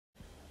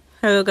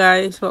Hello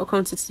guys,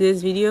 welcome to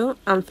today's video.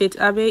 I'm Faith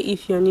Abe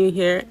if you're new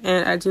here,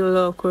 and I do a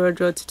lot of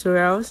CorelDraw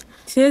tutorials.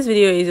 Today's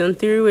video is on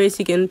 3 ways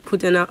you can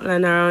put an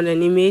outline around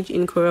an image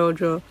in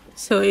CorelDraw.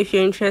 So if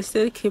you're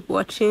interested, keep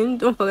watching.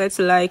 Don't forget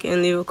to like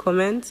and leave a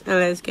comment, and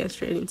let's get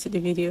straight into the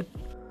video.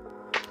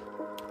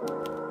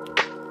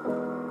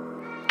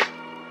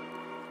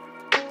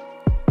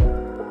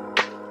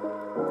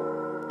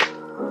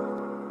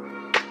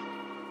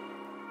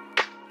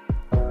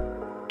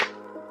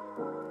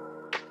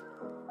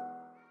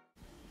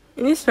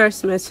 In this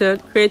first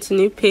method, create a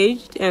new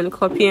page and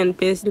copy and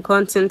paste the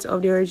content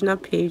of the original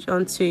page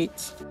onto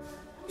it.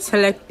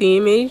 Select the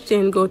image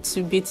and go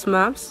to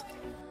Bitmaps.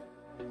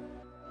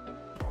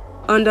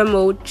 Under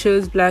Mode,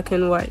 choose black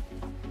and white.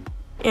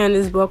 And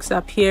this box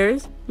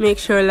appears. Make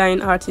sure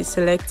line art is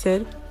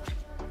selected.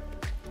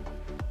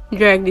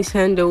 Drag this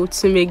handle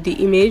to make the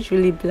image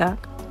really black.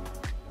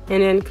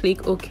 And then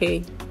click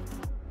OK.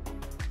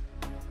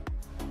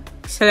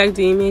 Select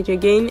the image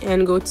again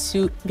and go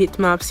to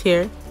Bitmaps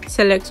here.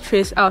 Select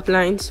Trace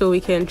Outline so we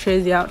can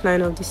trace the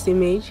outline of this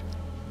image.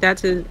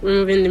 That is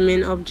removing the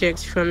main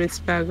object from its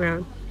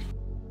background.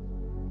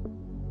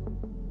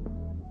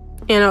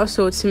 And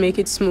also to make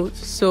it smooth,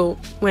 so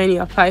when you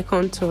apply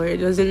contour, it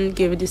doesn't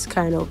give this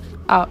kind of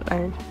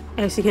outline.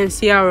 As you can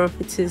see how rough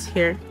it is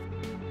here.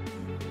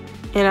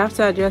 And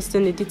after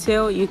adjusting the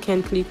detail, you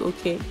can click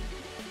OK.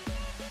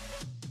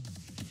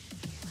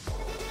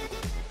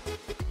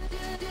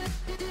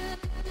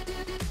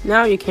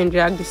 Now you can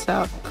drag this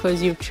out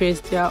because you've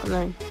traced the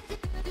outline.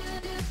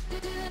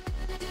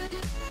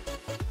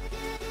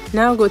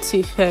 Now go to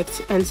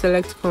Effect and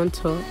select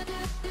Contour.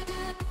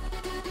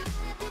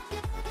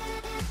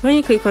 When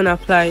you click on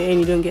Apply and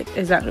you don't get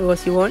exactly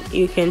what you want,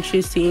 you can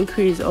choose to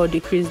increase or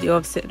decrease the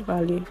offset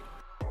value.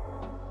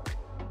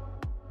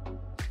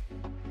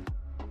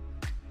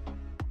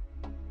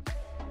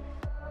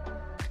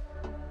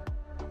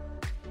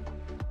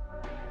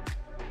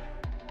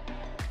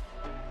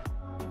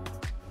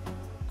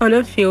 On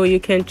the fill, you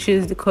can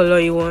choose the color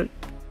you want.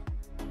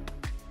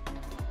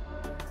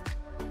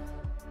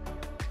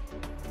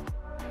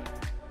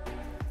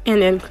 And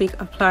then click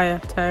Apply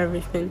after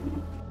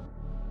everything.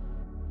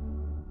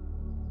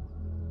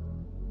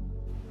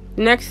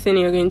 The next thing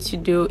you're going to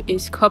do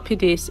is copy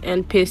this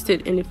and paste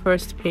it in the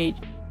first page.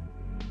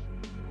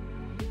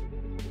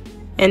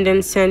 And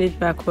then send it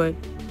backward.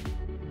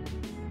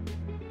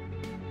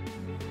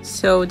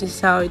 So this is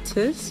how it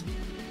is.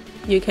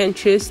 You can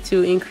choose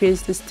to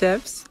increase the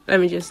steps. Let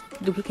me just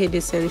duplicate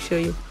this and show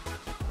you.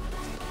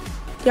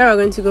 Here we're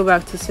going to go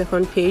back to the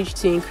second page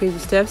to increase the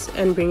steps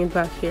and bring it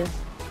back here.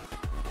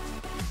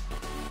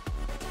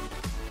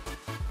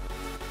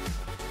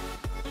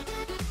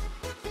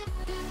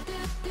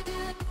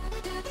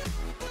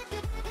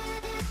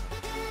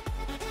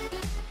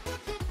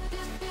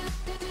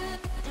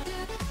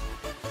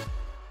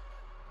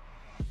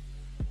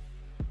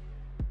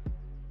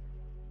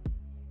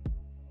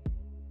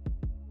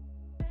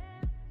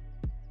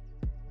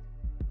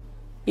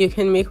 You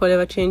can make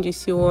whatever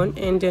changes you want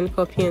and then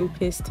copy and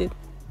paste it.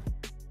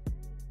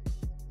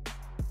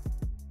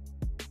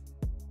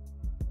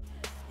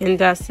 And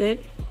that's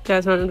it.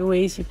 That's one of the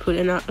ways you put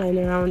an outline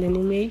around an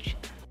image.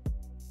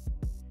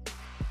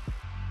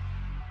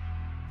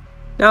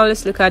 Now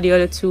let's look at the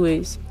other 2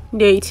 ways.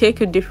 They take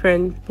a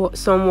different but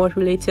somewhat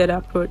related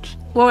approach.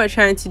 What we're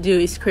trying to do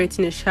is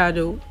creating a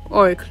shadow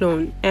or a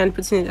clone and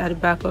putting it at the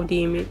back of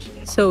the image.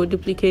 So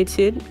duplicate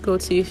it, go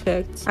to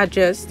Effect,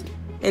 Adjust,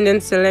 and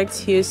then select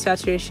Hue,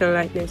 Saturation,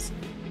 Lightness.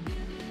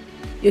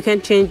 You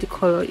can change the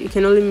color. You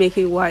can only make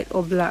it white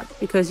or black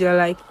because you're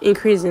like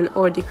increasing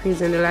or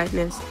decreasing the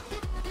lightness.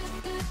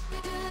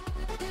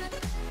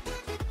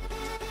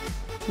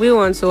 We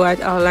want a white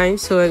outline,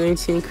 so we're going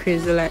to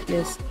increase the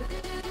lightness.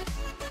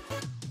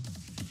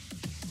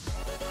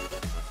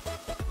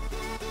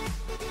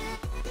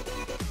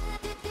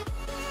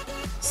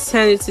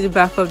 Send it to the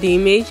back of the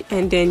image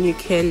and then you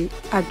can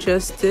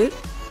adjust it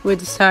with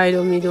the side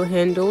or middle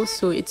handle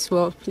so it's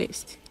well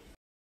placed.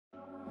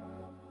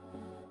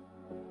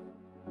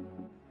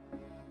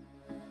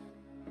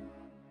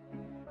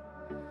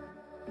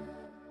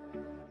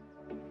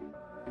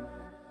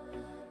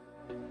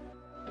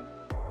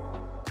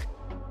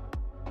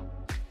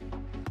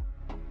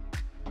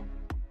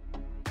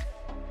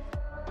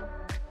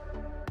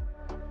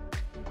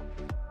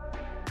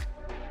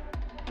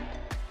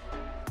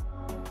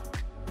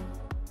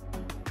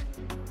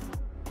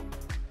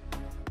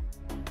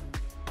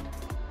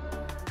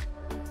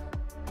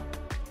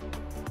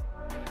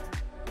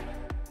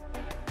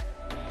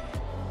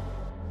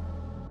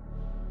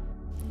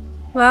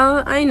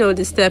 Well, I know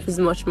this step is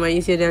much more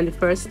easier than the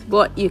first,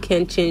 but you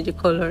can change the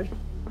color.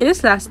 In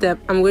this last step,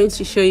 I'm going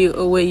to show you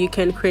a way you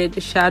can create a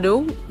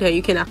shadow that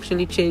you can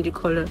actually change the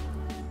color.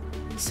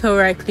 So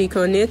right click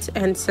on it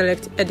and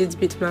select Edit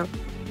Bitmap.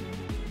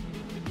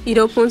 It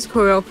opens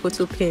Corel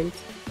Photo Paint.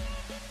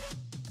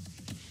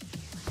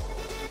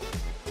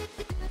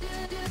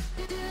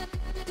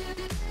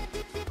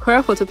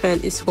 Corel Photo Pen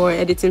is for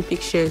editing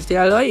pictures. There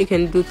are a lot you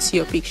can do to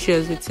your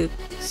pictures with it.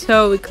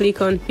 So we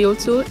click on Fill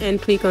tool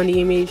and click on the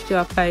image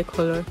to apply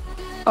color.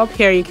 Up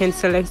here you can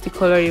select the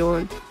color you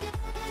want.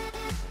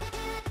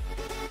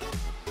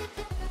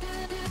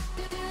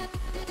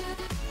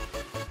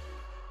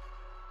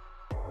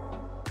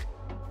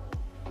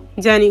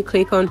 Then you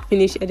click on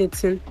Finish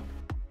Editing.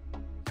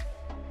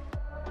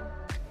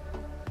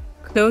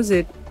 Close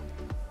it.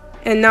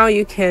 And now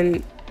you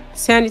can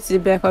send it to the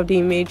back of the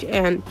image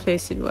and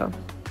place it well.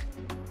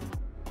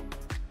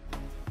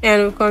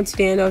 And we've come to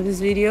the end of this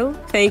video.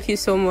 Thank you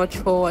so much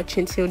for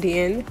watching till the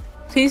end.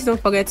 Please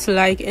don't forget to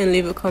like and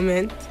leave a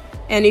comment.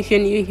 And if you're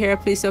new here,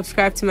 please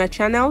subscribe to my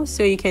channel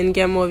so you can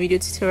get more video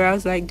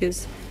tutorials like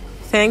this.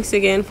 Thanks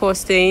again for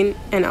staying,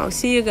 and I'll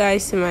see you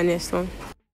guys in my next one.